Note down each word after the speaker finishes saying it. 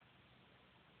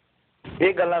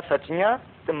ये गल्लां सच्चियां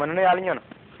ते मनने वालियां न।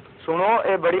 सुनो,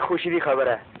 ये बड़ी खुशी की खबर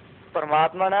है।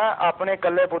 परमात्मा ने अपने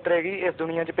कल्ले पुत्रे की इस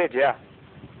दुनिया च भेजा।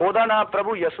 ओदा नाम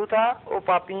प्रभु यसु था। वो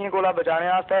पापियों कोला बचाने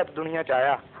वास्ते इस दुनिया च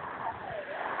आया।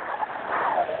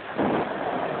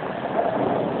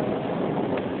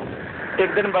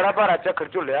 एक दिन बड़ा भारा झक्खड़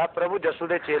झुलिया। प्रभु यसु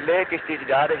के चेले किश्ती च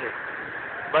जा रहे।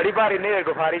 बड़ी भारी नेर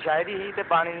गुफारिश आई दी ही ते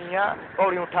पानी दियां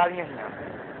पौड़ियां उठा दियां हियां।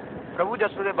 प्रभु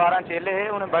यसु के 12 चेले है।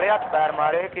 उन्हें बड़े हथ पैर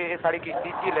मारे कि साड़ी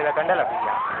किश्ती झीले का कंढे लगी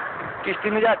है। किश्ती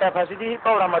मझाटा फसी दी,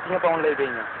 पौड़ा मतियां पाउन लग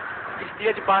पईयां।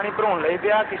 किश्ती च पानी भरोन लग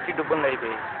पिया। किश्ती डुब्बन लग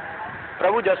पई।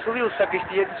 प्रभु यसु भी उस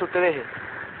किश्ती च सुते दे।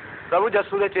 प्रभु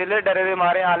यसु के चेले डरे दे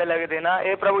मारे आले लगे देना,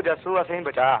 ए प्रभु यसु असें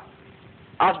बचा,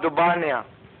 अस डुब्बा ने।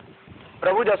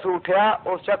 प्रभु यसु उठिया,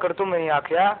 उस झक्खड़ धुम्मे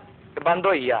आखिया बंद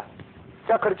होई आ।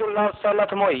 झक्खड़ झुल्ला उस वेले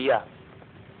थमोई आ।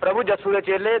 प्रभु यसु के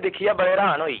चेले दिखिया बड़े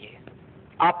हैरान होइए।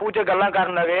 आपू च गल्लां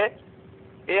करन लगे,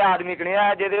 ये आदमी कनेहा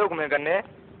है जिहदे हुक्मे कन्नै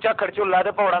झक्खड़ झुल्ला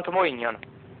ते पौड़ां थमोईयां न।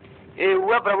 ये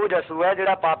उह प्रभु यसु है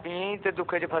जिहड़ा पापियें ते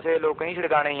दुखे च फसे लोकें गी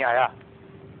छड़काने ही आया।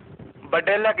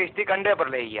 बड्डे लै किश्ती कंढे पर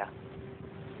लेई आ।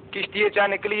 किश्ती चा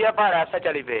निकलिया भारे आस्से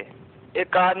चली पे।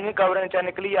 एक आदमी कबरें चा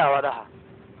निकलिए आवा दा हा।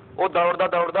 वो दौड़दा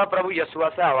दौड़दा प्रभु यसु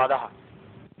आस्से आवा दा हा।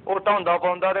 वो ढौंदा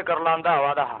पौंदा ते करलांदा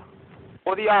आवा दा हा।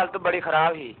 ओहदी हालत बड़ी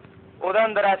खराब ही। ओहदे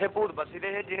अंदर ऐसे भूत बसी दे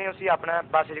हे जिन्हें उसी अपने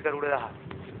बस च करी ओड़े दा हा।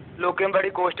 लोकें बड़ी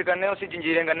कोशिश कन्नै उसी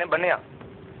जंजीरें कन्नै बन्नेआ,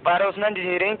 पर उसने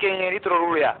जंजीरें केइयें गी त्रोड़ी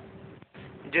ओड़ेआ।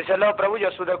 जिसलै ओह् प्रभु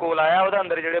यसु दे कोल आया, ओहदे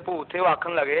अंदर जेहड़े भूत थे ओह्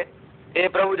आखन लगे, ए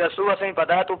प्रभु यसु, असेंगी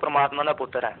पता है तू परमात्मा दा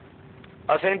पुत्तर है,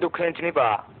 असेंगी दुखें च नहीं पा।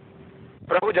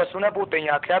 प्रभु यसु ने भूतें गी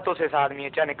आख्या, तुस इस आदमी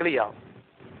चा निकली आओ।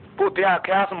 भूतें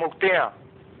आख्या, अस मुक्ते हाँ,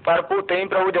 पर भूतें ही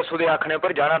प्रभु यसु के आखने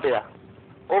पर जाना पिया।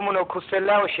 वह मनुख उस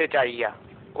वेल्ले होशे च आई गया।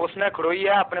 उसने खड़ोइए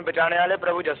अपने बचाने वाले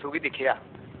प्रभु यसु की दिखिया।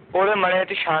 ओहदे मने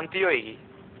च शांति होई।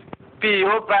 भी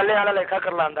वह पहले वाला लेखा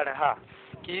करलांदा रहा,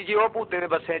 कि वह भूतें के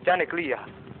बस्से चा निकली आ।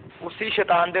 उसी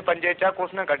शैतान के पंजे चा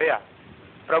उसने कढ़िया।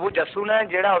 प्रभु यसु ने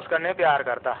जेड़ा उस कन्ने प्यार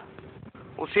करता,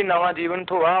 उसी नवा जीवन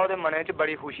थोआ। ਉਹਦੇ मने च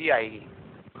बड़ी खुशी आएगी।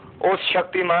 उस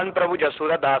शक्तिमान प्रभु यसु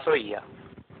का दास होई आ।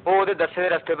 वो ਉਹਦੇ दसे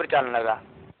रस्ते पर चलन लगा।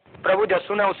 प्रभु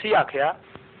यसु ने उसी आख्या,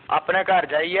 अपने घर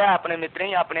जाइए अपने मित्रें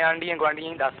ही अपने आंढियें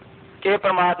गुआंढियें दस कि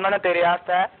परमात्मा ने तेरे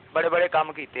आस्ते बड़े बड़े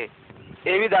काम किए।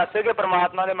 ये भी दस कि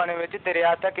परमात्मा के मन में तेरे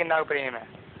आस्ते कितना प्रेम है।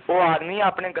 वो आदमी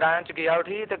अपने ग्रां च गया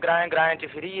उठी ते ग्रां ग्रां च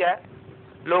फिरी है।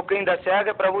 लोकें दस्या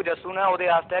कि प्रभु यसु ने ਉਹਦੇ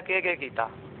आस्ते केह् कीता।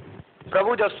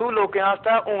 प्रभु यसु लोकें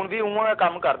आस्ते हूण भी उआं गै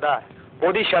कम्म करदा है।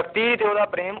 ਉਹਦੀ शक्ति ते ਉਹਦਾ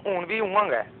प्रेम हूण भी उआं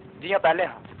गै जियां पैहले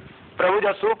हा। प्रभु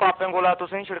यसु पापें कोला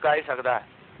तुसें छुड़काई सकदा है।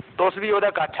 तुस भी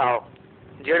ਉਹਦੇ कच्छ आओ।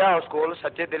 जेड़ा उस कोल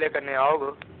सच्चे दिले कन्नै आओग,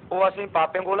 वो असीं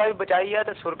पापें कोला भी बचाइए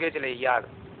ते सुर्गे च लेई जाग।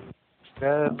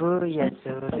 प्रभु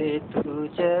यसु दे तू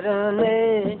चरने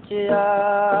च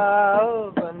आओ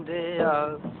बंदे आओ।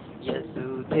 यसु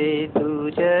दे तू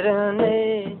चरने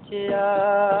च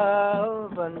आओ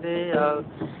बंदे आओ।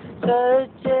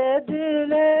 सच्चे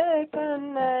दिले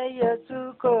कन्नै यसु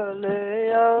कोल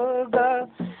आओगा।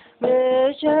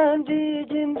 मेशां दी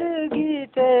जिंदगी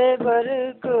ते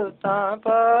बरकतां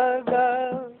पागा।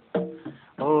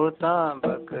 ओ तां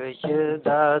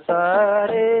बख्शदा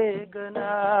सारे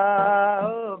गुनाह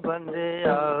बंदे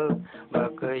आओ।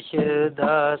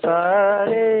 बख्शदा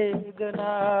सारे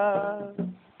गुनाह।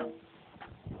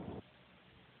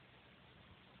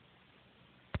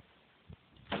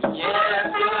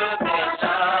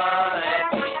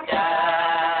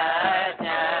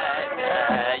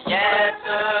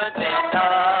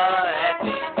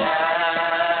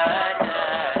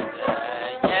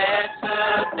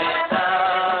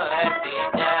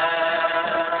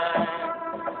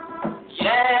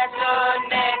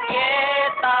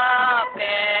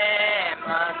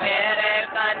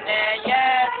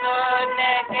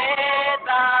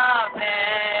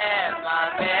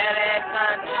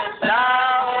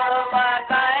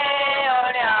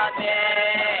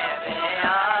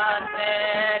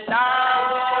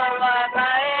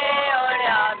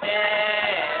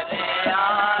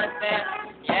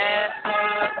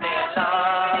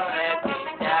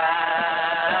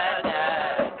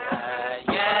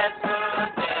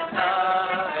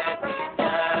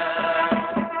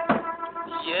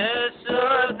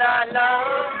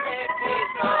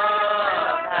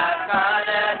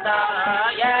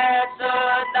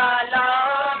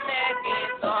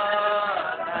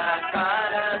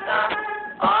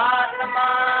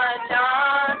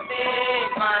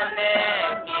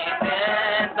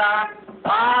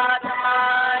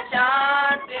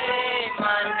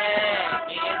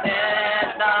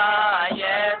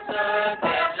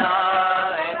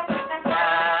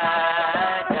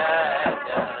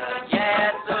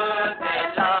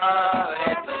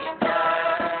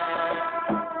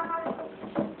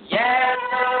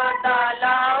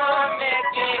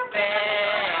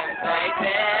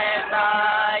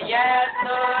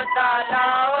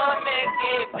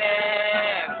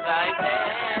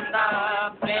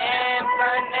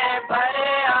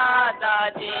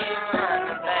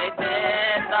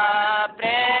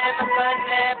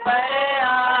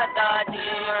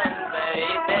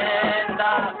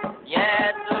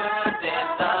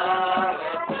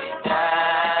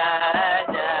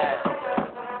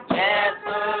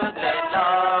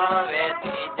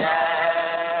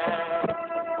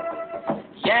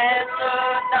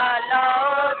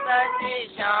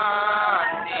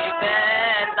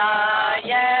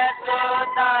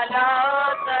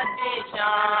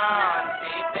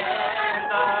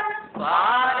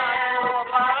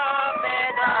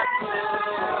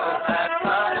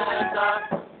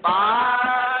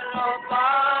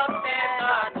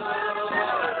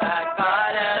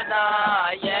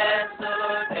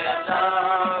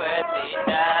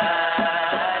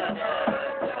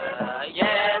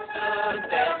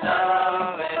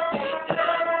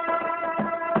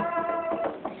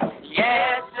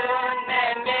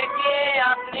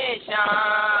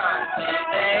 शांति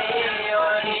दई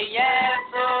और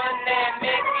यीशु ने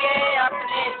मिलके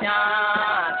अपनी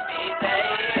शांति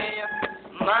दई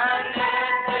मन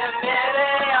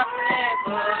मेरे अपने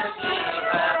खुशी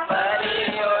भरी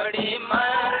ओड़ी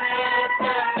मन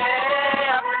मेरे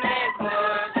अपने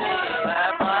खुशी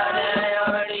भरी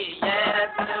ओड़ी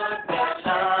यीशु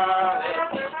दिलावे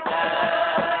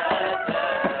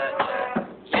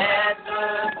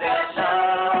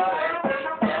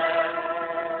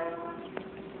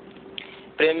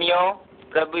प्रेमियों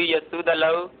प्रभु यीशु दा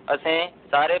लहू असें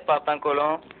सारे पापां कोलों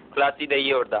खलासी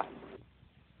देई ओड़दा।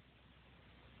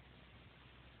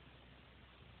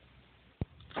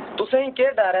 तुसें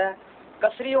केह् डर है?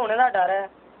 कसरी होने दा डर है,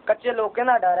 कच्चे लोकें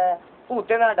दा डर है,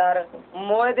 भूतें दा डर,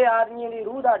 मोए दे आदमियें दी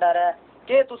रूह दा डर है,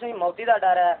 केह् तुसें मौती दा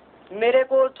डर है? मेरे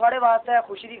कोल थुआढ़े वास्ते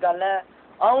खुशी दी गल है।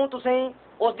 अऊं तुसें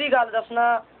उस दी गल दसना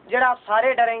जेड़ा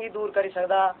सारे डरें गी दूर करी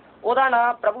सकदा। ओहदा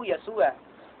नाम प्रभु यीशु है।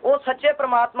 ਉਹ सच्चे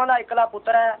परमात्मा ਦਾ इकला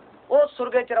पुत्र है। ਉਹ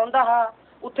सुरगे च रौंदा हा,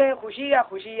 उत्थे खुशी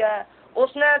है।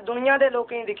 उसने दुनिया दे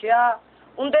लोकें गी दिखिया,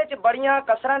 उंदे च बड़ियां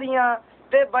कसरां दियां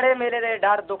ते बड़े मेले दे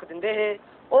डर दुख दिंदे हे।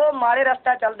 ਉਹ माड़े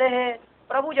रस्ते चलदे हे।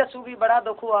 प्रभु यीशु गी बड़ा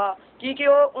दुख हुआ कि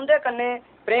ਉਹ उंदे कन्ने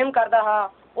प्रेम करदा हा।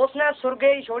 उसने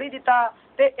सुरगे ही छोड़ी दिता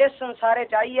ते इस संसारे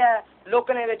च आइयै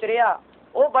लोकें दे विच रेहा।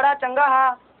 ਉਹ बड़ा चंगा हा,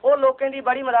 ਉਹ लोकें दी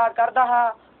बड़ी मदद करदा हा।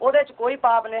 ਉਹਦੇ च कोई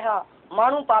पाप नहीं हा।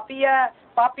 मानू पापी है,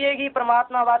 पापिये गी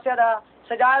परमात्मा वास्ते दा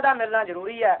सजा दा मिलना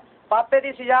जरूरी है। पापे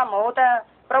दी सजा मौत है।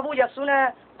 प्रभु यीशु ने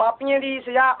पापियों दी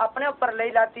सजा अपने ऊपर ले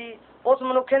लाती। उस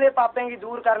मनुखे दे पापें गी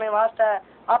दूर करने वास्ते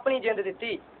अपनी जिंद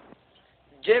दिती।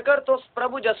 जेकर तुस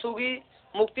प्रभु यीशु गी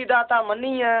मुक्तिदाता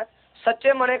मन्नी है,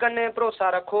 सच्चे मने कन्ने भरोसा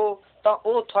रखो तां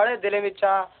ओह थुआड़े दिले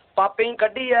विचा पापें गी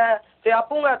कड्ढी है ते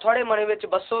आपूं गै थुआड़े मने विच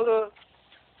बसोग।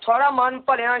 थुआड़ा मन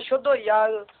भलेआं शुद्ध होई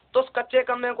जाग। तुस कच्चे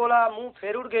कम्में कोला मुंह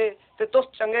फेर उड़गे ते तुस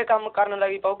चंगे कम करन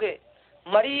लगी पौगे।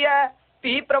 मरी है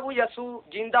भी प्रभु यीशु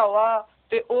जिंदा हुआ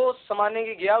ते ओह समाने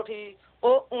गी गया उठी।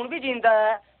 ओह हुण भी जिंदा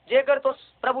है। जेकर तुस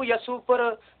प्रभु यीशु पर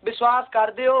विश्वास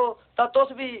करदे हो तां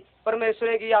तुस भी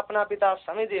परमेश्वर गी अपना पिता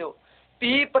समझदे हो।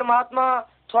 भी परमात्मा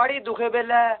थुआड़ी दुखे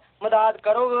वेले मदद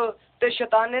करोग ते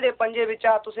शैताने दे पंजे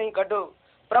विचा तुसें कड्ढो।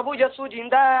 प्रभु यीशु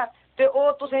जिंदा है ते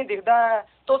ओह तुसें दिखदा है।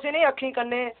 तुस इन्हीं अखीं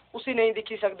कन्ने उसी नहीं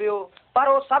दिखी सकदे हो, पर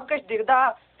ओह सब किश दिखदा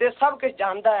ते सब किश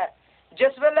जानदा है।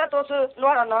 जिस वेले तुस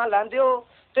नुआड़ा नाम लैंदे हो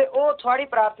ते ओह थुआड़ी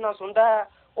प्रार्थना सुनदा है।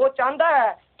 ओह चाहंदा है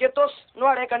कि तुस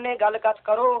नुआड़े कन्ने गल्ल-कत्थ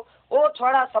करो। ओह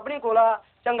थुआड़ा सबनी कोला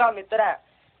चंगा मित्र है।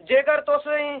 जेकर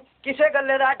तुसें किसे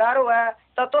गल्ले दा डर होवे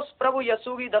तां तुस प्रभु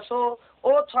यीशु गी दसो,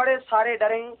 ओह थुआड़े सारे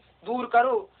डरें दूर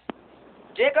करो।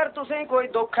 जेकर तुसें कोई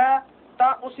दुख है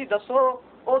तां उसी दसो,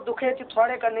 ओह दुखे च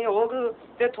थुआड़े कन्ने होग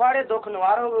ते थुआड़े दुख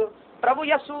निवारोग। प्रभु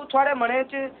यीशु थुआड़े मने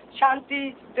च शांति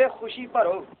ते खुशी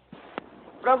भरोग।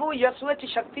 प्रभु यीशु च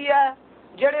शक्ति है।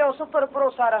 जेड़े उस पर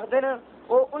भरोसा रखदे न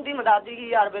ओह उंदी मदद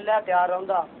गी हर वेले तैयार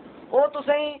रौंदा। ओह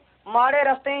तुसें माड़े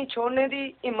रस्ते छोड़ने दी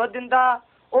हिम्मत दिंदा।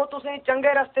 ओह तुसें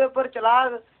चंगे रस्ते उपर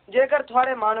चलाग। जेकर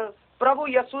थुआड़े मन प्रभु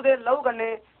यीशु दे लहू कन्ने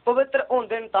पवित्र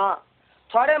होंदे न तां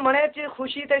थुआड़े मने च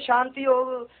खुशी ते शांति होग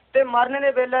ते मरने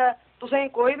दे वेले तुसें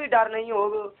कोई भी डर नहीं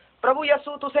होग। प्रभु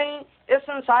यीशु तुसें इस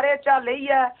संसारे चा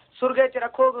लेइयै सुरगे च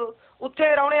रखोग।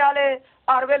 उत्थे रौहने आले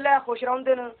हर वेले खुश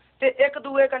रौंदे न ते एक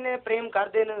दूए कन्ने प्रेम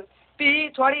करदे न। भी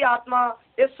थुआड़ी आत्मा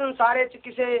इस संसारे च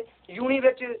किसे यूनी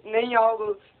विच नहीं आओग।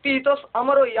 भी तुस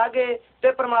अमर होई जागे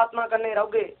ते परमात्मा कन्ने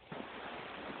रहोगे।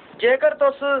 जेकर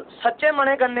तुस सच्चे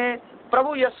मने कन्ने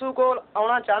प्रभु यीशु कोल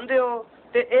आउणा चाहंदे हो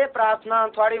ते एह प्रार्थना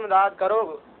थुआड़ी मदद करोग।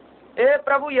 ए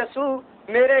प्रभु यीशु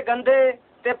मेरे गंदे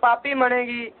ते पापी मने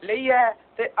गी लेइयै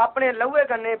ते अपने लहूए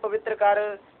कन्ने पवित्र कर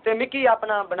ते मिकी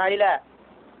अपना बनाई लै।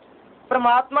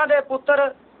 परमात्मा दे पुत्र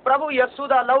प्रभु यीशु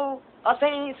दा लहू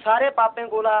असें सारे पापें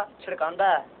कोला छिड़कांदा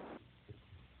है।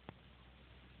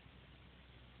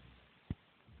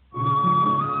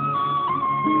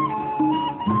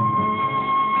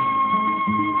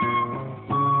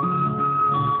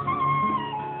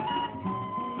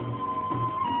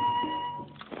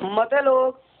 मते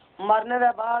लोग मरने के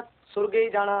बाद सुरगे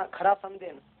जाना खरा समझते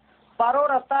हैं, पर वो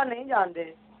रास्ता नहीं जानते।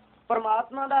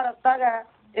 परमात्मा का रास्ता है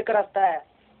एक रास्ता है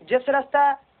जिस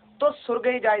रास्ता तो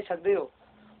सुरगे जा सकते हो,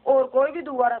 और कोई भी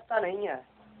दूसरा रास्ता नहीं है।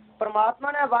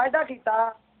 परमात्मा ने वायदा किया,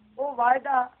 वो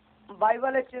वायदा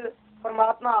बाइबल च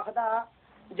परमात्मा आखदा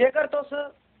जेकर तुस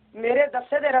मेरे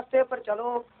दसे दे रास्ते पर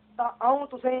चलो तो आऊँ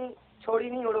तुसें छोड़ी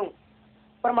नहीं उड़ूं।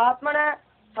 परमात्मा ने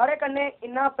सारे कन्ने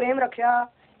इन्ना प्रेम रखा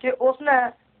कि उसने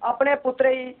अपने पुत्र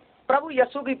ही प्रभु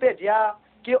यीशु की भेजिया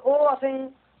कि वह असें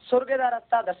सुरगे का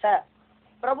रास्ता दस्सै।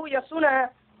 प्रभु यीशु ने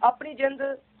अपनी जिंद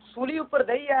सूली उपर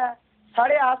दई है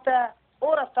साढ़े आस्ते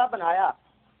वो रास्ता बनाया।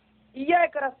 इयै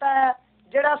एक रास्ता है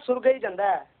जेड़ा सुरगे ही जांदा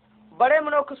है। बड़े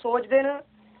मनुख सोचते हैं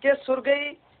कि सुरगे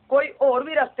कोई और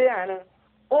भी रस्ते हैं,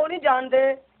 वो नहीं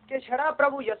जानते कि छड़ा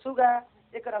प्रभु यसू का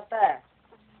एक रास्ता है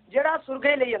जिहड़ा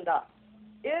सुरगे ले जांदा।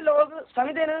 ये लोग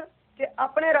समझते हैं कि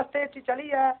अपने रस्ते च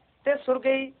चलीए ते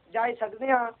सुरगे जा सकते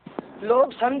हैं।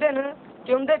 लोग समझते हैं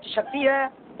कि उनके शक्ति है,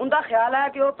 उनका ख्याल है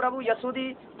कि वो प्रभु यसू की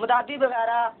मददी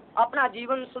वगैरह अपना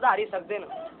जीवन सुधारी सकते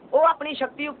हैं। वो अपनी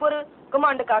शक्ति उपर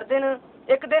घमंड करते हैं।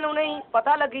 एक दिन उन्हें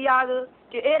पता लगी आग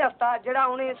कि यह रास्ता जिहड़ा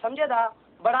उन्हें समझे दा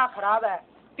बड़ा खराब है,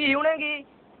 भी उन्हेंगी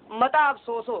मता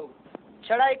अफसोस हो।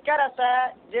 छड़ा एक रास्ता है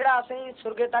जिहड़ा असीं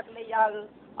सुरगे तक ले आग।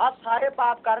 अस सारे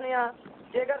पाप करने आ,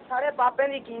 जेकर सारे पापें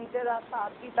की कीमत का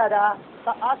हिसाब किया जा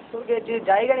तो अस सुरगे च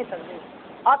जा ही नहीं सकते।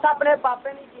 अस अपने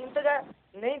पापें की कीमत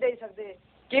नहीं दे सकते।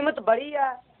 कीमत बड़ी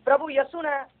है। प्रभु यसू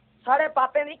ने सारे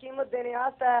पापें की कीमत देने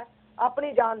वास्ते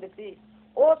अपनी जान दी।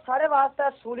 वो सारे वास्ते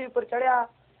सूली पर चढ़िया।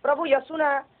 प्रभु यसू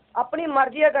ने अपनी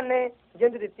मर्जी कन्ने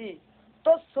जिंद दी।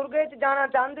 तो सुरगे च जाना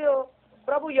चाहते हो,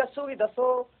 प्रभु यसू भी दसो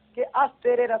कि अस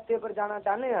तेरे रस्ते पर जाना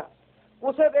चाहते हैं।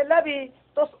 उस वेले भी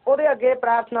तुस ओदे अगे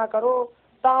प्रार्थना करो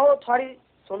तो वो थोड़ी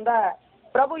सुनता है।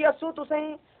 प्रभु यसू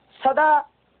तुसें सदा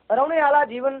रौने वाला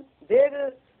जीवन देग,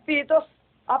 भी तुस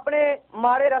अपने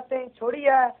मारे रस्ते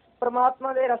छोड़िए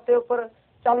परमात्मा के रस्ते उपर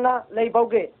चलना ले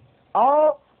पाओगे। आओ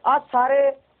अस सारे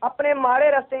अपने मारे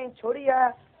रस्ते छोड़िए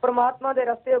परमात्मा के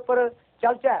रस्ते उपर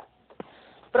चलचे।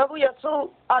 प्रभु यसू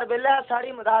हर वेले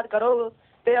साड़ी मदद करो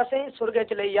ते असीं सुरगे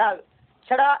च ले जाग।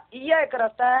 छड़ा इयै एक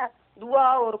रास्ता है, दूआ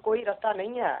और कोई रास्ता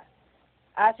नहीं है।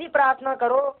 ऐसी प्रार्थना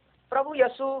करो, प्रभु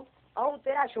यसू आऊँ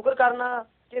तेरा शुक्र करना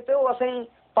कि तू असीं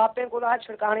पापें को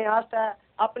छिड़काने वास्ते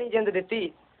अपनी जिंद दी।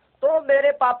 तो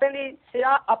मेरे पापें की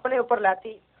सजा अपने उपर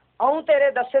लैती। आऊँ तेरे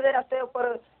दसे दे रस्ते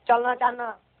उपर चलना चाहना,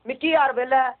 मिकी हर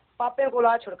वेले पापें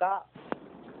को छिड़का।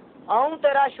 आऊँ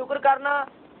तेरा शुक्र करना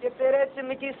कि तेरे च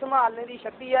मिकी संभालने की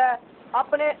शक्ति है।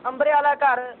 अपने अंबरे वाला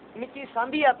घर मिकी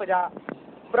सांभिया पजा।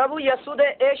 प्रभु यसू दे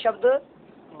ए शब्द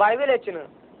बाइबल च न।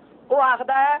 वो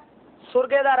आखदा है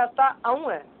सुरगे का रास्ता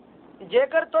आऊँ है।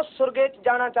 जेकर तुस सुरगे च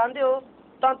जाना चाहते हो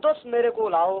तो तुस मेरे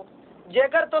कोल आओ।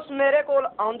 जेकर तुस मेरे कोल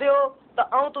आउंदे हो तो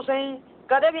आऊँ तुसें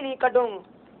कदे भी नहीं कड्डूं।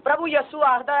 प्रभु यसू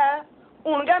आखदा है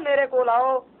हुण गै मेरे कोल आओ,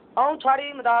 आऊँ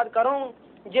थोड़ी मदद करूँ।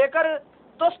 जेकर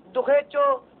तुस दुखे चो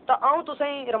तो आऊँ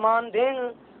तुसें रमान देंग।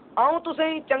 आऊँ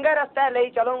तुसें चंगे रस्ते ले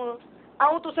चलूँ।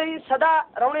 आऊँ तुसें सदा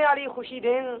रौने वाली खुशी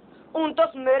देंग। हुण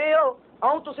तुस मेरे हो,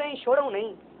 आऊँ तुसें छोड़ूं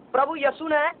नहीं। प्रभु यसू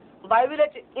ने बाइबल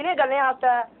च इन्हें गल्लें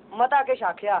आस्ते मता किश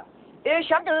आख्या। ये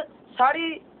शब्द साड़ी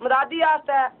मददी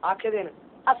आस्ते आखे दे न।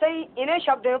 असें इन्हें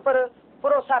शब्दों पर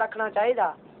भरोसा रखना चाहिए।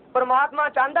 परमात्मा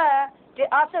चाहता है कि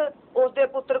अस उसके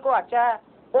पुत्र को आचा है,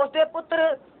 उसके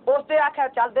पुत्र उसके आखे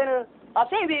चलते हैं।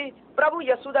 असें भी प्रभु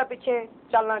यसू के पिछे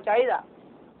चलना चाहिए।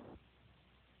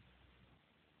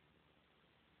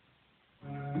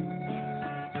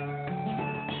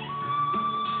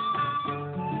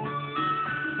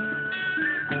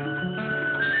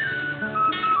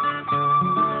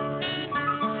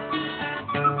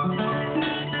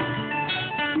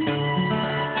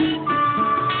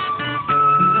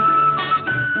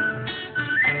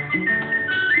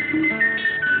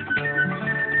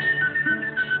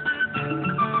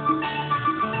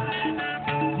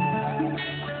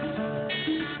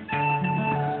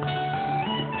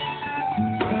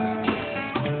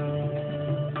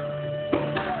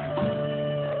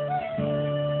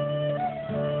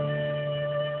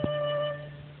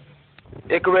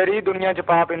 एक बारी दुनिया च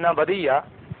पाप इन्ना वधी आ,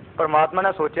 परमात्मा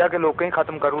ने सोचा कि लोग ही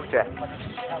खत्म करू च।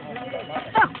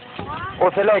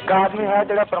 उस वेले एक आदमी है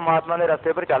जिहड़ा परमात्मा के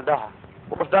रस्ते पर चलता हा।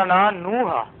 उसका नाम नूह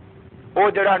हा। वो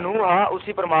जिहड़ा नूह हा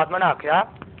उसी परमात्मा ने आख्या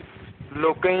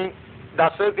लोकें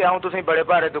दस कि आऊँ तुसीं बड़े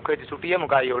भारे दुखे च सुट्टिए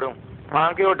मुकाई ओड़ो।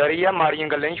 हाँ कि वो डरी आ माड़ियां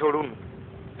गल्लां ही छोड़ू।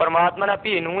 परमात्मा ने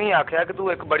भी नूह ही आख्या कि तू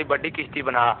एक बड़ी बड़ी किश्ती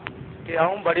बना कि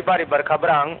आऊँ बड़ी भारी बरखा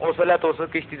भरांग। उस वेले तुस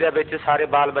किश्ती दे विच सारे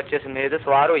बाल बच्चे समेत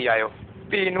सवार होई आयो।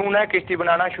 भी नूह ने किश्ती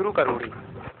बनाना शुरू कर दी।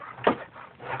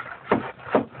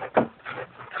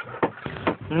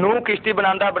 नूह किश्ती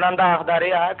बनांदा बनांदा आखदा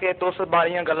रहा कि तुस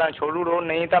बारियां गल्लां छोड़ो,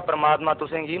 नहीं तो परमात्मा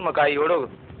तुसें गी मकाई ओड़ो।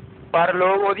 पर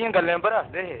लोग ओदियां गल्लें पर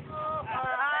हसदे हे।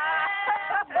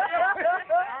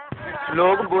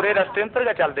 लोग बुरे रस्ते पर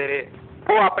गै चलते रहे।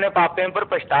 वो अपने पापें पर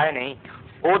पछताए नहीं।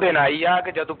 वो दिन आई आ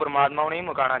कि जदों परमात्मा उन्हें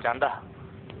मुकाना चाहता।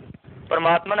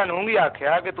 परमात्मा ने नूह गी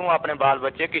आख्या कि तू अपने बाल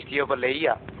बच्चे किश्तियों पर ले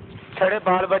आ। छड़े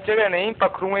बाल बच्चे गै नहीं,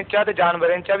 पखरुएं चा ते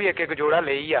जानवरें चा भी एक एक जोड़ा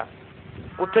ले आ।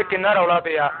 उत्थे किन्ना रौला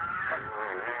पिया।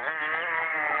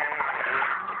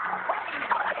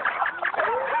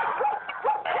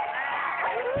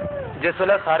 जिस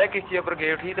वेले सारे किश्तियों पर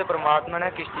गए उठी तो परमात्मा ने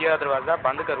किश्ती का दरवाजा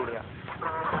बंद कर उड़िया।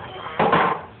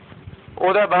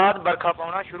 ਉਹਦੇ बाद बरखा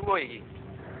पाना शुरू होएगी।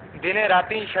 दिने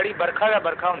राती छड़ी बरखा गै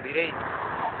बरखा होंदी रही।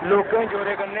 लोकें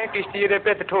जोरे कन्नै किश्ती दे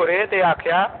भित्त ठोरे ते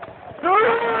आख्या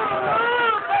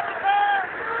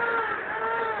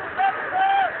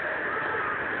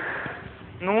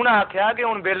नूह ने आख्या कि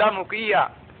हुण बेला मुक्की आ।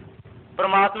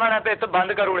 परमात्मा ने भित्त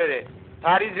बंद करी ओड़े दे,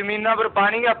 सारी जमीना पर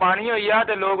पानी गै पानी होई आ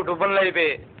ते लोग डुब्बन लगी पे।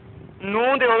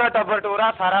 नूह ते ओहदा टब्बर टोरा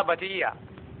सारा बची गया।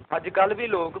 अजकल भी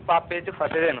लोग पापे च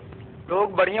फसे दे न।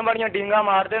 लोग बड़ियां बड़ियां डींगा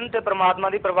मारदे न ते परमात्मा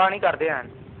दी परवाह नहीं करदे हैन।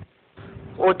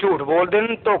 वो झूठ बोलदे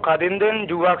न, धोखा दिंदे न,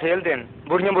 जुआ खेलदे न,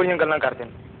 बुरियां बुरियां गल्लां करदे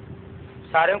न।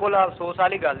 सारें कोल अफसोस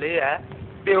वाली गल एह् है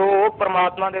कि ओह्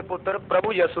परमात्मा दे पुत्तर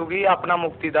प्रभु यसू गी अपना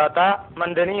मुक्तिदाता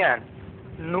मनदे नहीं हैन।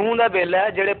 नूह दा बेल्लै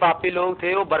जेह्ड़े पापी लोग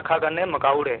थे ओह् बरखा कन्नै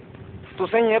मकाई ओड़े।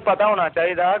 तुसें गी एह् पता होना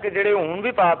चाहिदा कि जेह्ड़े हून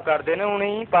भी पाप करदे न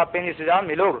उ'नेंगी पापें दी सजा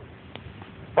मिलोग।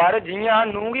 पर जियां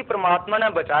नूह गी परमात्मा ने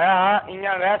बचाया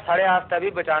इ'यां गै साढ़े आस्तै भी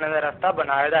बचाने दा रस्ता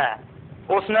बनाए दा है।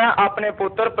 उसने अपने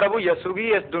पुत्तर प्रभु यसू गी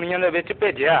इस दुनिया दे विच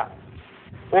भेजेआ।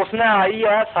 उसने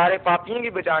आइयै सारे पापियें गी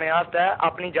बचाने आस्तै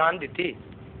अपनी जान दित्ती।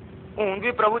 हून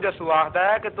भी प्रभु यसू आखदा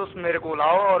है कि तुस मेरे कोल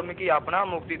आओ और मिगी अपना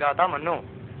मुक्तिदाता मन्नो।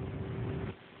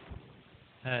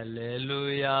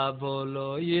 हालेलुया बोलो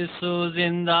यीशु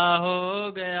जिंदा हो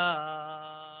गया।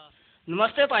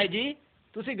 नमस्ते भाई जी,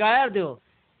 तुसी गाया दे हो।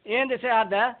 एह् दस्सेआ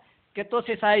है कि तुस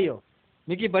ईसाई हो।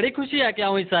 मिगी बड़ी खुशी है कि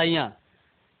अऊं ईसाई हाँ।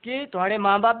 कि थुआढ़े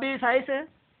माँ बाप भी ईसाई से?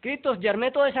 कि तुस जन्मे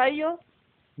तो ईसाई हो?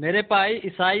 मेरे भाई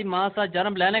ईसाई मां सा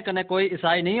जन्म लेने कन्नै कोई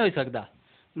ईसाई नहीं हो सकता।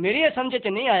 मेरी ये समझ च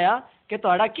नहीं आया कि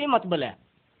थुआढ़ा की मतलब है।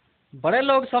 बड़े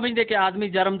लोग समझते कि आदमी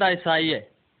जन्मदा ईसाई है,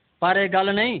 पर यह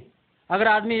गल नहीं। अगर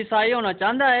आदमी ईसाई होना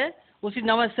चाहता है उसी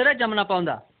नवे सिरे जमना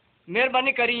पौंदा।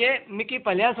 मेहरबानी करिए मिकी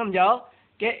भलिया समझाओ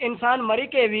कि इंसान मरी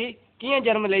के भी किएं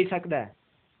जन्म ले सकता है।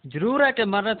 जरूर है कि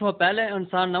मरने तो पहले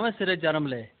इंसान नवे सिरे जन्म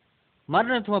ले,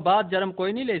 मरने तो बाद जन्म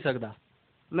कोई नहीं ले सकता।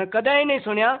 मैं कदे ही नहीं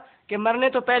सुनिया कि मरने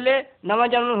तो पहले नवा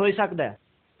जन्म हो सकता है।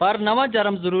 पर नवा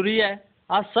जन्म जरूरी है।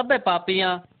 अस सभे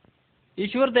पापियां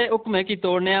ईश्वर दे हुक्में की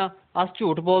तोड़ने, अस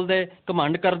झूठ बोलदे,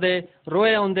 घमंड करदे,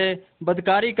 रोए आउंदे,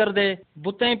 बदकारी करदे,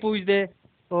 बुतें पूजदे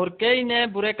और कई ने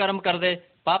बुरे कर्म करदे।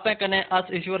 पापें कन्नै अस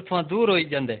ईश्वर थमां दूर होई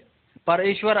जंदे। पर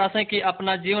ईश्वर असें की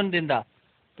अपना जीवन दिंदा।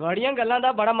 तुहाड़ियां गल्लां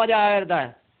दा बड़ा मजा आ रहा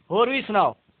है, होर भी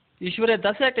सुनाओ। ईश्वरे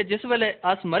दस्सेआ कि जिस वेले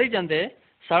अस मरी जंदे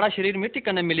साड़ा शरीर मिट्टी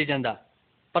कन्नै मिली जंदा,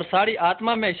 पर साड़ी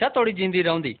आत्मा हमेशा तोड़ी जींदी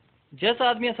रौंदी। जिस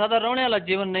आदमी सदा रौहने वाला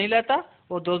जीवन नहीं लेता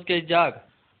वो दोजके जाग।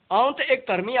 आऊं तो एक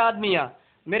धर्मी आदमी हाँ,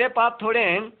 मेरे पाप थोड़े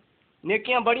हैं,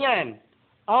 नेकियां बड़ियां हैं।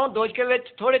 आऊं दोजके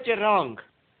विच थोड़े चिर रहांग।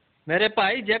 मेरे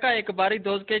भाई जेका एक बारी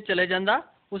दोजके चले जांदा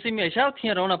उसी हमेशा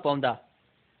उत्थियां रौहना पौंदा।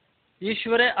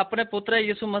 ईश्वरे अपने पुत्र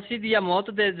यीशु मसीह दी मौत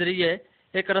दे जरिए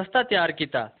एक रास्ता तैयार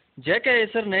किया। जेके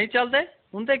ईश्वर नहीं चलते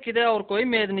उनते किते और कोई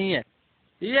मेद नहीं है।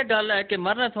 ये गल है कि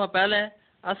मरने तो पहले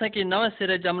असें की नवे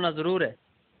सिरे जमना जरूर है।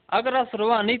 अगर अस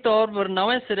रूहानी तौर पर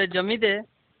नवे सिरे जमी दे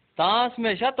तां अस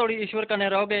हमेशा तोड़ी ईश्वर कन्नै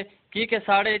रहोगे कि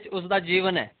साढ़े च उसका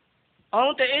जीवन है।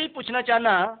 आऊं तो यही पूछना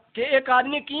चाहना कि एक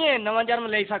आदमी किएं नवा जन्म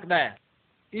ले सकता है।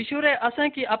 ईश्वरे असें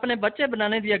की अपने बच्चे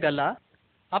बनाने दी गल्ला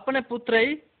अपने पुत्र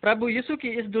ही प्रभु यीशु की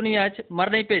इस दुनिया च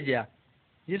मरने भेजा।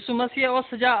 यीशु मसीह वो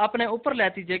सजा अपने ऊपर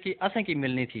लैती जेकी असें की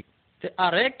मिलनी थी ते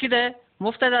हर एक किदे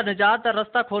मुफ्त दा निजात दा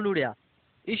रास्ता खोल उड़िया।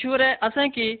 ईश्वरे असें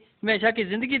की हमेशा की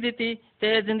जिंदगी दी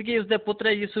ते जिंदगी उसदे पुत्र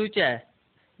यीशु च है।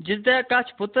 जिसदे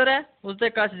कश पुत्र है उसदे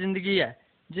कश जिंदगी है,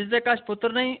 जिसदे कश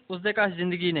पुत्र नहीं उसदे कश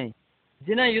जिंदगी नहीं।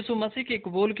 जिन्हें यीशु मसीह की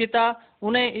कबूल किया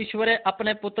उन्हें ईश्वरे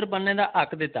अपने पुत्र बनने का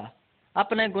हक दिता।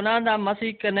 अपने गुनाह दा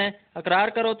मसीह कने इकरार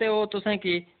करो ते वो तुसें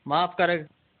की माफ करे।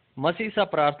 मसीह से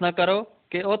प्रार्थना करो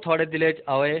कि वो थोड़े दिले च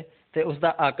आवे ते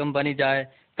उसदा हाकम बनी जाए।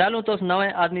 तैलूं तुस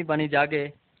नवे आदमी बनी जागे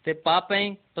ते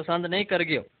पापें पसंद नहीं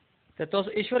करगियो ते तुस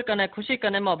ईश्वर कने खुशी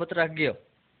कने मोहब्बत रखगियो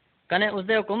कने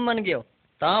उसदे हुक्म मनगियो।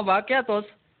 तां वाकया तुस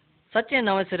सच्चे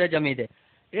नवे सिरे जमी दे।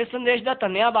 इस संदेश दा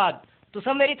धन्यवाद,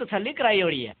 तुसां मेरी तसल्ली कराई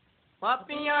ओड़ी है।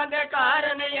 पापियां दे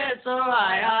कारण यीशु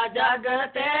आया जग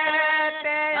ते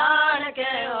आन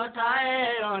के उठाए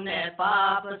उन्हें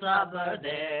पाप सब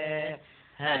दे।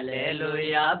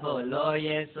 हालेलुया बोलो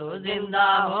यीशु जिंदा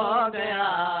हो गया,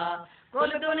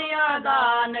 कुल दुनिया दा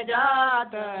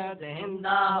निजात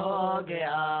जिंदा हो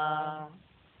गया।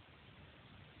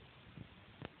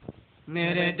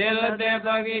 मेरे दिल दे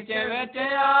बगीचे विच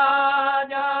आ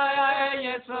जाए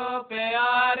यीशु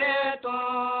प्यारे तू।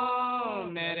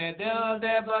 मेरे दिल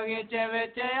दे बगीचे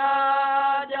विच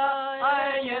आ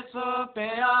जाए यीशु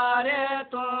प्यारे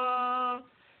तू।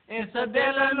 इस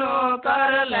दिल नू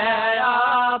कर ले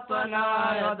अपना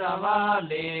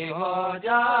दवाली हो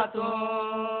जा तू।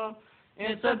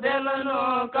 इस दिल नू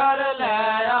कर ले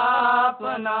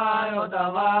अपना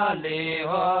दवाली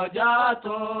हो जा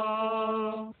तू।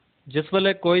 जिस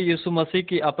वेले कोई यीशु मसीह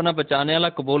की अपना बचाने वाला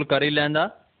कबूल कर ही लैंदा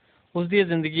ਉਸਦੀ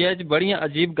ਜ਼ਿੰਦਗੀ 'ਚ ਬੜੀਆਂ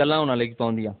ਅਜੀਬ ਗੱਲਾਂ ਹੋਣ ਲੱਗ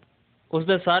ਪਾਉਂਦੀਆਂ।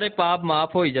 ਉਸਦੇ ਸਾਰੇ ਪਾਪ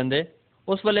ਮਾਫ ਹੋਈ ਜਾਂਦੇ।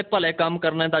 ਉਸ ਵੇਲੇ ਭਲੇ ਕੰਮ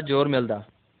ਕਰਨ ਦਾ ਜ਼ੋਰ ਮਿਲਦਾ।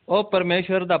 ਉਹ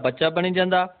ਪਰਮੇਸ਼ਵਰ ਦਾ ਬੱਚਾ ਬਣੀ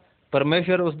ਜਾਂਦਾ।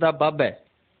 ਪਰਮੇਸ਼ਵਰ ਉਸਦਾ ਬੱਬ ਹੈ।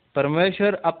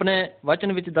 ਪਰਮੇਸ਼ਵਰ ਆਪਣੇ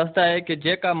ਵਚਨ ਵਿੱਚ ਦੱਸਦਾ ਹੈ ਕਿ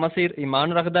ਜੇਕਾ ਮਸੀਹ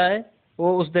ਈਮਾਨ ਰੱਖਦਾ ਹੈ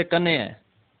ਉਹ ਉਸਦੇ ਕੰਨੇ ਹੈ।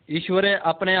 ईश्वर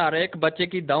अपने हर एक बच्चे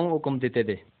की दाऊ हुक्म देते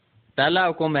थे। पहला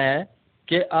हुक्म है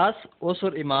कि अस उस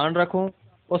पर ईमान रखूं।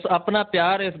 उस अपना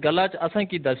प्यार इस गल्ला च असें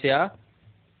की दसिया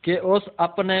कि उस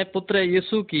अपने पुत्र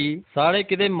यीशु की सारे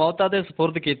किदे मौता दे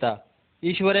सपुर्द कीता।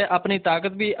 ईश्वर अपनी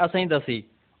ताकत भी असें दसी।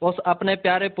 उस अपने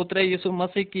प्यारे पुत्र यीशु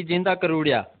मसीह की जिंदा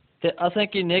करूड़िया ते असें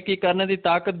की नेकी करने की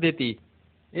ताकत देती।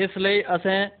 इसलिए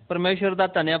असें परमेश्वर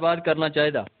का धन्यवाद करना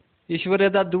चाहिए। ईश्वर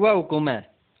का दूआ हुक्म है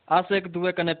अस एक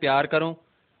दूए कन्ने प्यार करूं।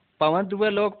 भावें दूए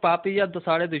लोग पापी या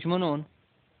साढ़े दुश्मन होन,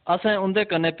 असें उनके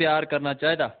कन्ने प्यार करना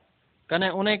चाहिए। कने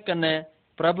उन्हें कन्ने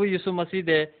प्रभु यीशु मसीह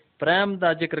दे प्रेम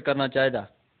का जिक्र करना चाहिए।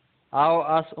 आओ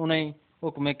अस उन्हें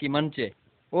हुक्में की मनचे।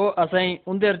 वो असें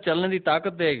उंदे चलने की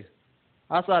ताकत देग।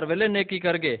 अस हर वेले नेकी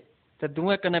करगे ते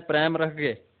दूए कन्ने प्रेम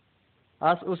रखगे।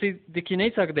 अस उसी दिखी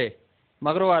नहीं सकते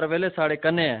मगर वो हर वेले साढ़े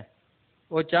कन्ने है।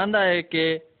 वो चाहता है कि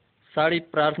साड़ी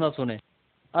प्रार्थना सुने।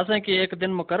 असें कि एक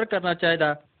दिन मुकर्रर करना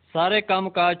चाहिए सारे काम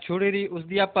काज छोड़ी री उस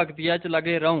दिया भगतिया च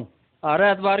लगे रहूं। हर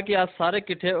एतवार की अस सारे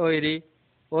किट्ठे होई री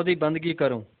ओदी बंदगी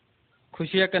करूं।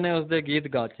 खुशियां कने उसदे गीत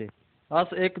गाचे।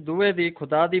 अस एक दूए दी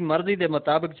खुदा दी मर्जी दे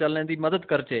मुताबिक चलने दी मदद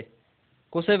करचे।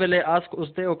 कुसे वेले अस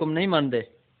उसदे हुक्म नहीं मनदे।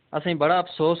 असें बड़ा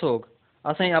अफसोस होग।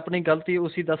 असें अपनी गलती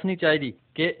उसी दसनी चाहिए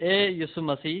कि ए यीशु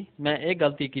मसीह मैं ये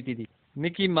गलती की थी,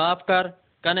 मिकी माफ कर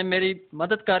कने मेरी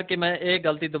मदद करके मैं ये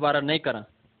गलती दोबारा नहीं करा।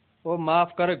 वो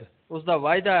माफ करग। उसका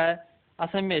वायदा है।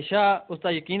 असें हमेशा उसका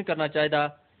यकीन करना चाहिए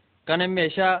कने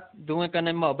हमेशा दूए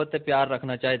कने मोहब्बत ते प्यार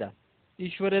रखना चाहिए।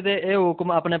 ईश्वर दे ये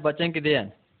हुक्म अपने बच्चों की दे हैं।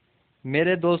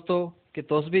 मेरे दोस्तों कि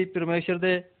तुस भी परमेश्वर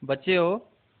दे बच्चे हो।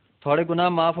 थोड़े गुनाह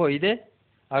माफ होई दे,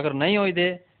 अगर नहीं होई दे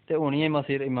तो हुणी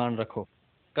मसीह ईमान रखो।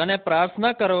 कने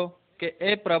प्रार्थना करो कि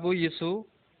ए प्रभु यीशु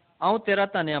आऊँ तेरा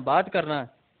धन्यवाद करना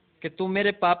कि तू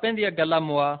मेरे पापें दियां गल्लां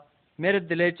मुआ, मेरे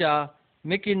दिले चा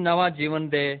मिकी नवा जीवन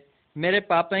दे, मेरे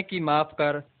पापें की माफ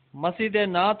कर। मसीह दे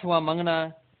नां थुआ मंगना।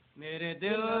 मेरे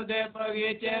दिल दे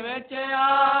बगीचे विच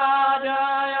आ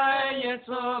जाया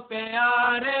यीशु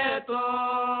प्यारे तू।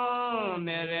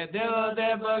 मेरे दिल दे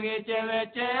बगीचे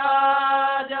विच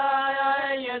आ जाया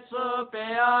यीशु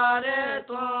प्यारे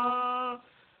तू।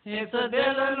 इस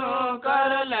दिल नू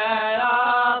कर ले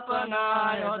अपना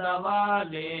ओदा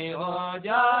वाली हो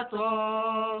जा तू।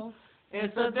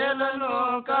 इस दिल नू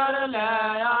कर ले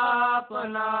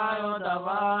अपना ओदा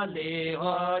वाली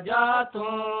हो जा तू।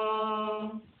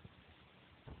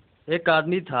 एक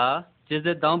आदमी था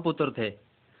जिसके 2 पुत्र थे।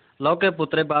 लौके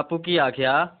पुत्रे बापू की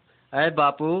आख्या ऐ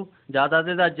बापू जायदाद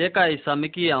दा जेका हिस्सा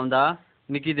मिकी आउंदा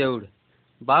मिकी देउड़।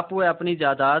 बापू अपनी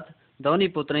जायदाद दोनी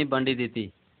पुत्रें बंडी दी।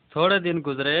 थोड़े दिन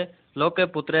गुजरे लौके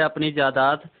पुत्रे अपनी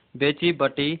जायदाद बेची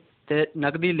बटी ते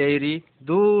नकदी ले री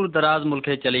दूर दराज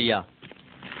मुल्के चली गया।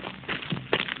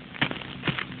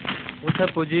 उसे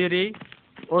पुजी री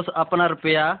उस अपना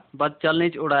रुपया बद चलने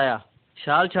च उड़ाया।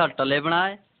 शाल छाल टले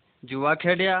बनाए, जुआ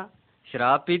खेडिया,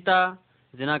 शराब पीता,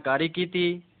 जिनाकारी कीती,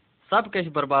 सब किश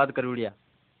बर्बाद कर उड़िया।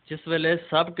 जिस वेले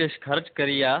सब किश खर्च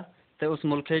करिया ते उस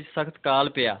मुल्के सख्त काल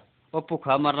पिया। वो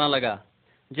भुखा मरना लगा।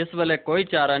 जिस वेले कोई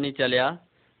चारा नहीं चलिया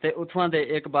ते उथवां दे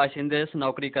एक बाशिंदे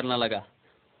नौकरी करना लगा।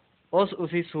 उस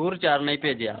उसी सूर चारने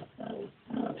भेजिया।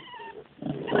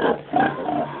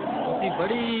 उसी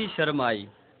बड़ी शर्म आई।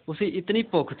 उसी इतनी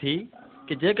भुख थी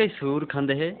कि जे कोई सूर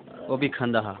खांदे है वो भी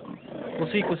खांदा हा।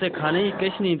 उसी कुसे खाने ही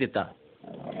किश नहीं दिता।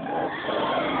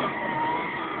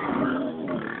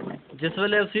 जिस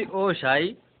वेले उसी होश आई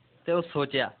ते उस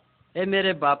सोचा ए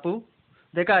मेरे बापू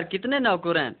दे घर कितने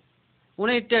नौकर हैं,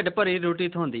 उन्हें ढिड भरी रोटी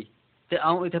थोंदी ते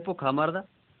आऊँ इत्थे भुखा मरदा।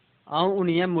 आऊँ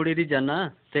उन्हीं मुड़ी दी जाना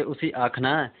ते उसी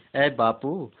आखना ए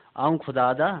बापू आऊँ खुदा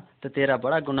दा ते तेरा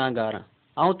बड़ा गुनाहगार हां।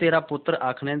 आऊँ तेरा पुत्र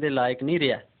आखने दे लायक नहीं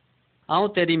रहा। आऊँ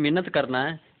तेरी मिन्नत करना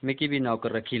है मिकी भी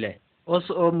नौकर रखी ले। उस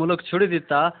ओ मुल्क छुड़ी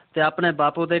दिता ते अपने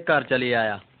बापू दे घर चली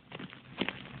आया।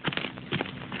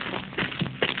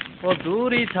 वो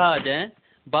दूर ही था जे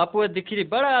बापू दिखी री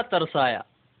बड़ा तरस आया।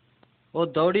 वो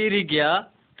दौड़ी री गया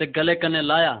ते गले कने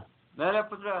लाया। मेरे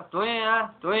पुत्र तू ही है,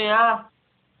 तू ही है।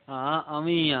 हाँ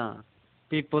अमी हाँ।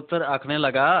 भी पुत्र आखने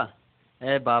लगा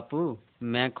ए बापू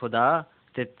मैं खुदा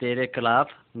ते तेरे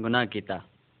खिलाफ गुनाह किया।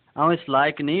 आऊँ इस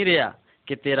लायक नहीं रहा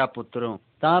कि तेरा पुत्र हूँ।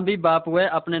 तां भी बापूए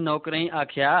अपने नौकरें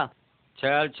आख्या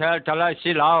छैल छैल चला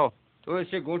इसी लाओ, तू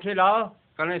इसी गूठी लाओ,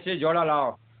 कल इसी जोड़ा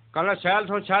लाओ, कल छैल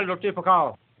तो छैल रोटी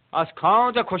पकाओ, अस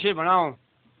खाओ तो खुशी बनाओ।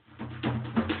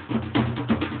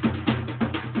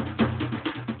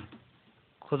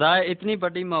 खुदा इतनी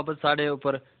बड़ी मोहब्बत साढ़े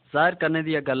ऊपर जाहिर करने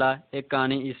दी गल्ला एक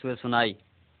कहानी ईश्वर सुनाई।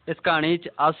 इस कहानी च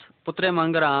अस पुत्रे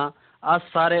मंग हाँ, अस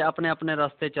सारे अपने अपने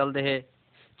रास्ते चलते है,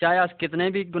 चाहे अस कितने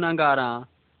भी गुनाहगार हाँ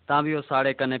तां भी वो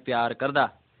साढ़े कन्ने प्यार करदा,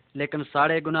 लेकिन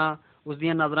साढ़े गुनाह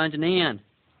उसदियां नजरां च नहीं हैं।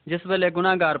 जिस वेले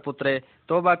गुनाहगार पुत्रे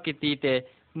तौबा कीती ते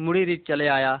मुड़ी री चले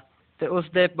आया ते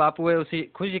उसदे बापुए उसी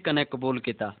खुशी कन्ने कबूल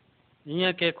किया।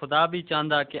 इयां के खुदा भी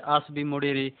चाहता कि अस भी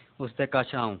मुड़ी री उसदे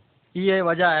कश आऊं। ये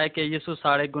वजह है कि यीशु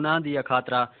साढ़े गुनाह दी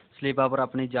खातरा सलीबा पर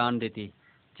अपनी जान देती।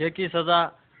 जेकी सजा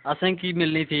असें की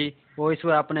मिलनी थी वो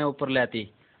ईश्वर अपने ऊपर लेती।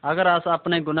 अगर अस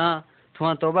अपने गुनाह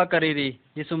थुआं तौबा करी री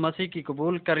यीशु मसीह की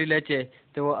कबूल करी लेचे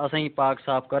तो वो असें पाक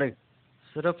साफ करे।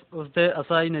 सिर्फ उसदे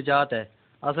असा ही निजात है।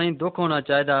 असें दुख होना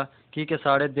चाहिए कि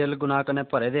साढ़े दिल गुनाह कन्ने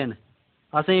भरे दे न।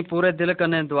 असें पूरे दिल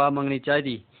कन्ने दुआ मंगनी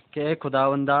चाहिए कि ए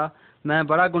खुदावंदा मैं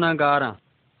बड़ा गुनाहगार हाँ,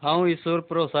 हाऊं ईश्वर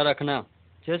भरोसा रखना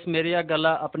जिस मेरी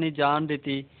गल्ला अपनी जान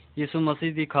दी यीशु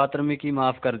मसीह की खातर मिकी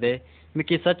माफ कर दे,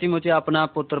 मिकी सच्ची मुझे अपना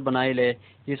पुत्र बनाई ले।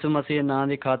 यीशु मसीह नाम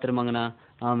की खातर मंगना,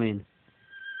 आमीन।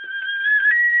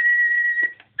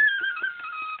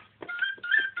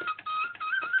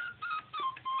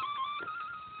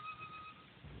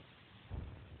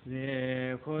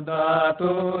 वे खुदा तू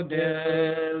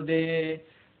दिल दी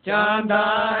चांदा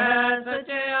है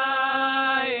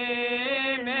सच्चाई,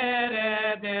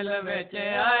 मेरे दिल विच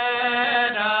आए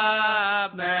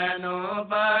रब मैनू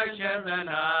बख्श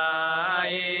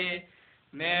बनाई,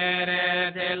 मेरे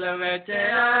दिल विच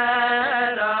आए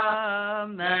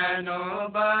रब मैनू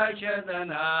बख्श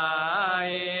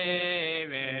बनाई।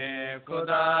 वे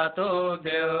खुदा तू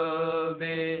दिल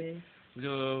दी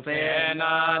जुफे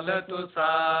नाल तू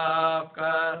साफ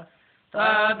कर,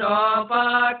 तदो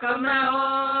पाक मैं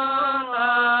होवा,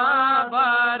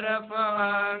 बर्फ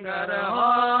वांगर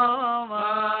होवा,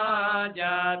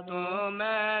 जा तू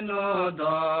मैनू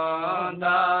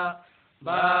धोंदा,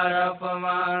 बर्फ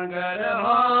वांगर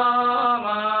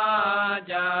होवा,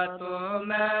 जा तू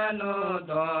मैनू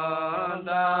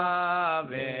धोंदा।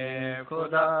 वे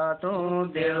खुदा तू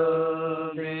दिल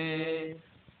दे